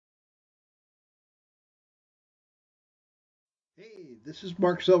Hey, this is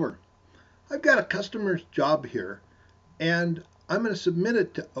Mark Silver. I've got a customer's job here and I'm going to submit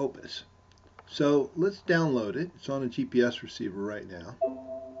it to Opus. So let's download it. It's on a GPS receiver right now.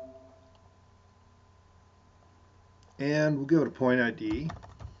 And we'll give it a point ID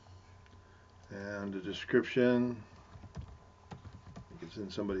and a description. I think it's in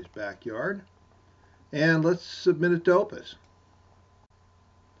somebody's backyard. And let's submit it to Opus.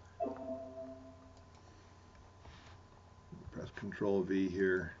 Press Control V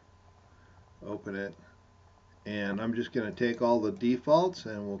here, open it. And I'm just going to take all the defaults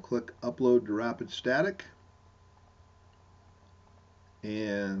and we'll click Upload to Rapid Static.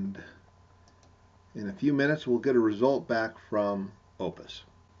 And in a few minutes, we'll get a result back from Opus.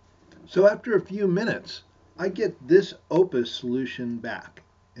 So after a few minutes, I get this Opus solution back,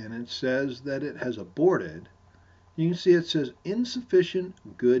 and it says that it has aborted. You can see it says insufficient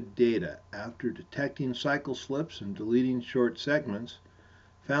good data after detecting cycle slips and deleting short segments.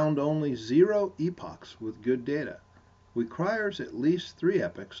 Found only 0 epochs with good data. Requires at least 3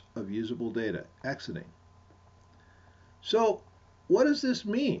 epochs of usable data. Exiting. So what does this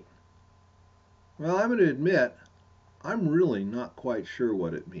mean? Well, I'm going to admit, I'm really not quite sure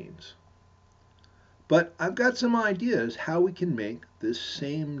what it means. But I've got some ideas how we can make this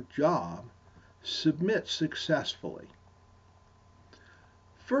same job submit successfully.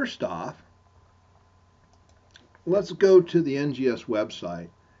 First off, let's go to the NGS website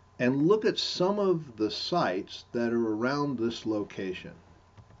and look at some of the sites that are around this location.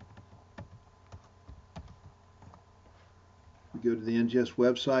 We go to the NGS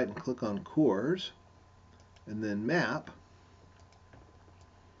website and click on CORS and then map.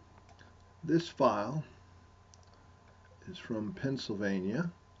 This file is from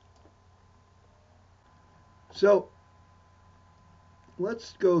Pennsylvania. So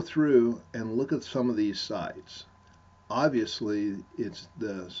let's go through and look at some of these sites. Obviously, it's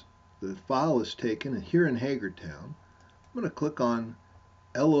the file is taken here in Hagertown. I'm going to click on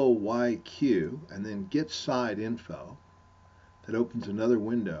LOYQ and then Get Site Info. That opens another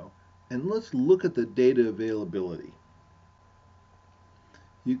window. And let's look at the data availability.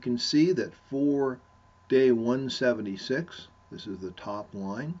 You can see that for day 176, this is the top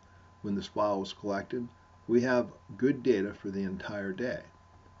line, when this file was collected, we have good data for the entire day.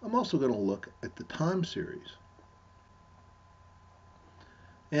 I'm also going to look at the time series.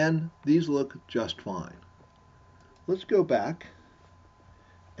 And these look just fine. Let's go back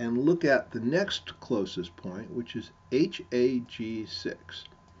and look at the next closest point, which is HAG6.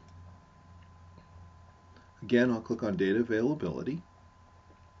 Again, I'll click on Data Availability.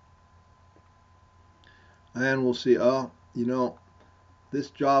 And we'll see, oh, you know, this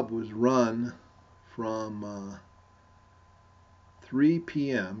job was run from 3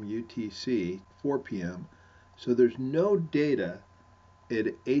 p.m. UTC, 4 p.m. So there's no data at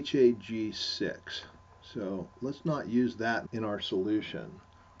HAG6. So let's not use that in our solution.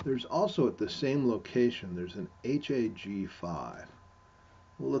 There's also at the same location, there's an HAG5.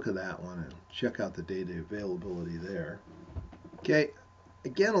 We'll look at that one and check out the data availability there. Okay,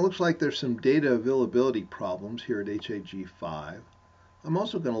 again, it looks like there's some data availability problems here at HAG5. I'm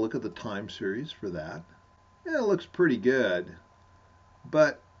also going to look at the time series for that. Yeah, it looks pretty good,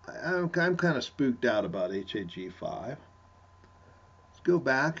 but I'm kind of spooked out about HAG5. Let's go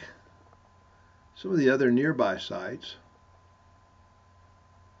back. Some of the other nearby sites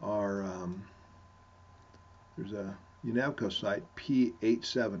are, there's a UNAVCO site,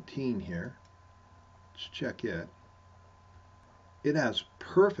 P817 here. Let's check it. It has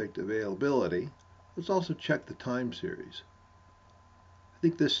perfect availability. Let's also check the time series. I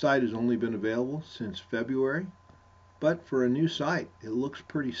think this site has only been available since February, but for a new site, it looks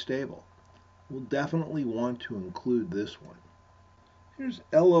pretty stable. We'll definitely want to include this one. Here's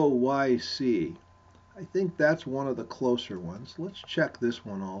LOYC. I think that's one of the closer ones. Let's check this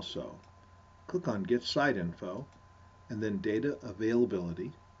one also. Click on Get Site Info and then Data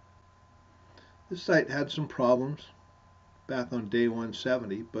Availability. This site had some problems back on day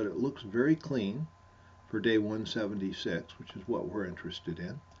 170, but it looks very clean for day 176, which is what we're interested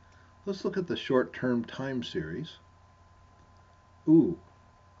in. Let's look at the short-term time series. Ooh,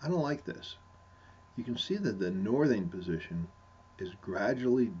 I don't like this. You can see that the northern position is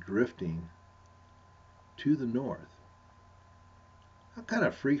gradually drifting to the north. That kind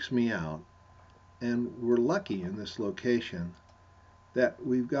of freaks me out, and we're lucky in this location that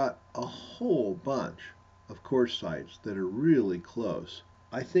we've got a whole bunch of CORS sites that are really close.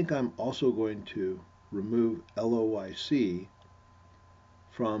 I think I'm also going to remove LOYC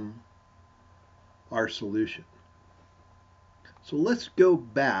from our solution. So let's go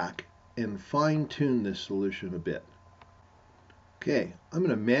back and fine-tune this solution a bit. Okay, I'm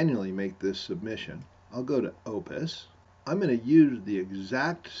going to manually make this submission. I'll go to Opus. I'm going to use the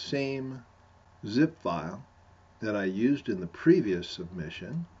exact same zip file that I used in the previous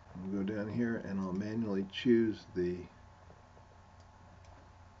submission. I'll go down here and I'll manually choose the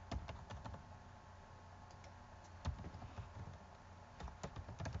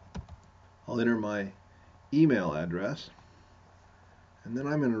I'll enter my email address, and then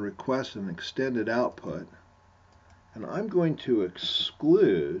I'm going to request an extended output, and I'm going to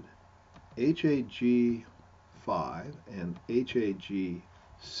exclude HAG5 and HAG6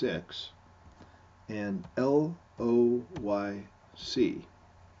 and LOYC.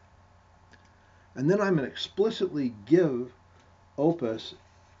 And then I'm going to explicitly give Opus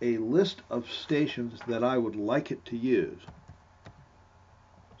a list of stations that I would like it to use.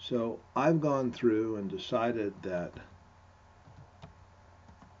 So I've gone through and decided that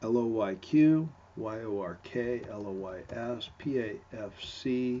LOYQ, YORK, LOYS,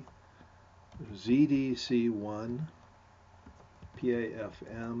 PAFC, ZDC1,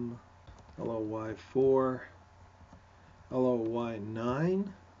 PAFM, LOY4,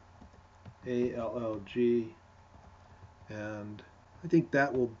 LOY9, ALLG, and I think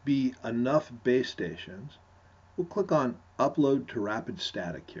that will be enough base stations. We'll click on Upload to Rapid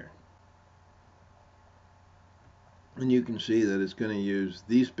Static here. And you can see that it's going to use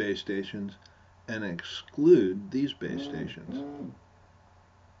these base stations and exclude these base stations.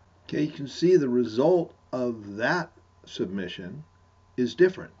 Okay, you can see the result of that submission is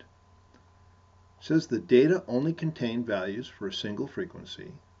different. It says the data only contained values for a single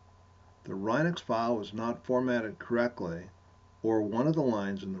frequency. The Rhinox file was not formatted correctly, or one of the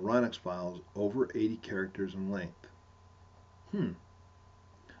lines in the Rhinox file is over 80 characters in length.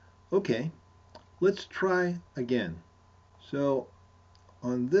 Okay, let's try again. So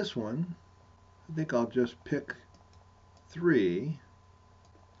on this one, I think I'll just pick 3.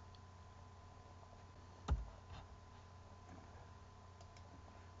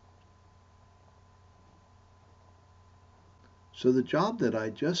 So the job that I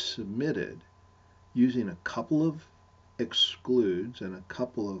just submitted using a couple of excludes and a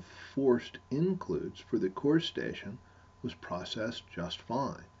couple of forced includes for the CORS station was processed just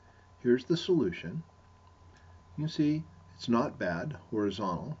fine. Here's the solution. You can see it's not bad,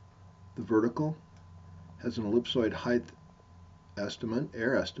 horizontal. The vertical has an ellipsoid height estimate,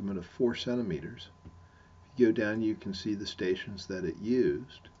 air estimate of 4 centimeters. If you go down, you can see the stations that it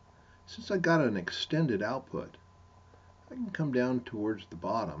used. Since I got an extended output, I can come down towards the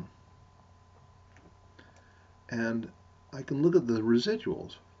bottom and I can look at the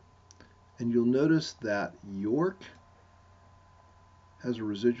residuals, and you'll notice that York has a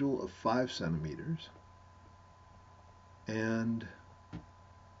residual of 5 centimeters and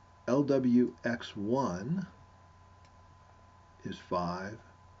LWX1 is 5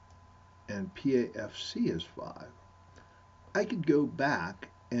 and PAFC is 5. I could go back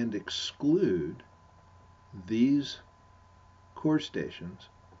and exclude these CORS stations.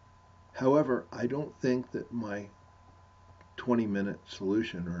 However, I don't think that my 20-minute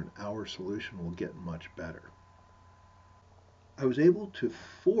solution or an hour solution will get much better. I was able to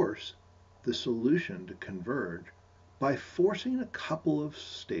force the solution to converge by forcing a couple of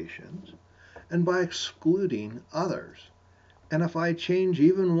stations and by excluding others. And if I change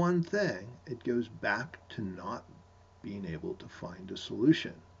even one thing, it goes back to not being able to find a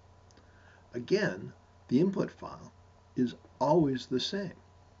solution. Again, the input file is always the same.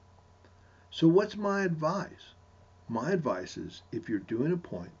 So what's my advice? My advice is, if you're doing a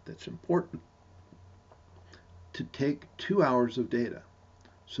point that's important, to take 2 hours of data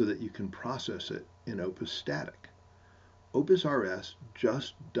so that you can process it in OPUS static. OPUS-RS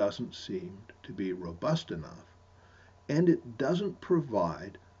just doesn't seem to be robust enough, and it doesn't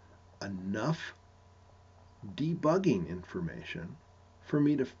provide enough debugging information for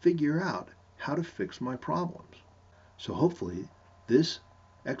me to figure out how to fix my problems. So hopefully this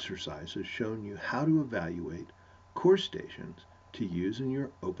exercise has shown you how to evaluate CORS stations to use in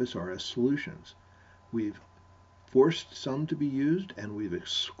your OPUS-RS solutions. We've forced some to be used and we've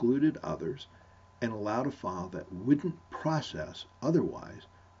excluded others and allowed a file that wouldn't process otherwise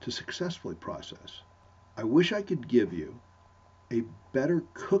to successfully process. I wish I could give you a better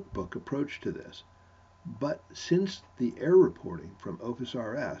cookbook approach to this, but since the error reporting from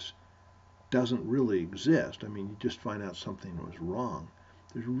OPUS-RS doesn't really exist, I mean, you just find out something was wrong,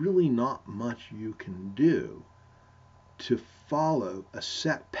 there's really not much you can do to follow a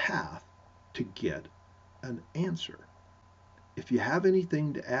set path to get an answer. If you have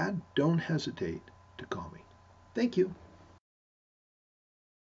anything to add, don't hesitate to call me. Thank you.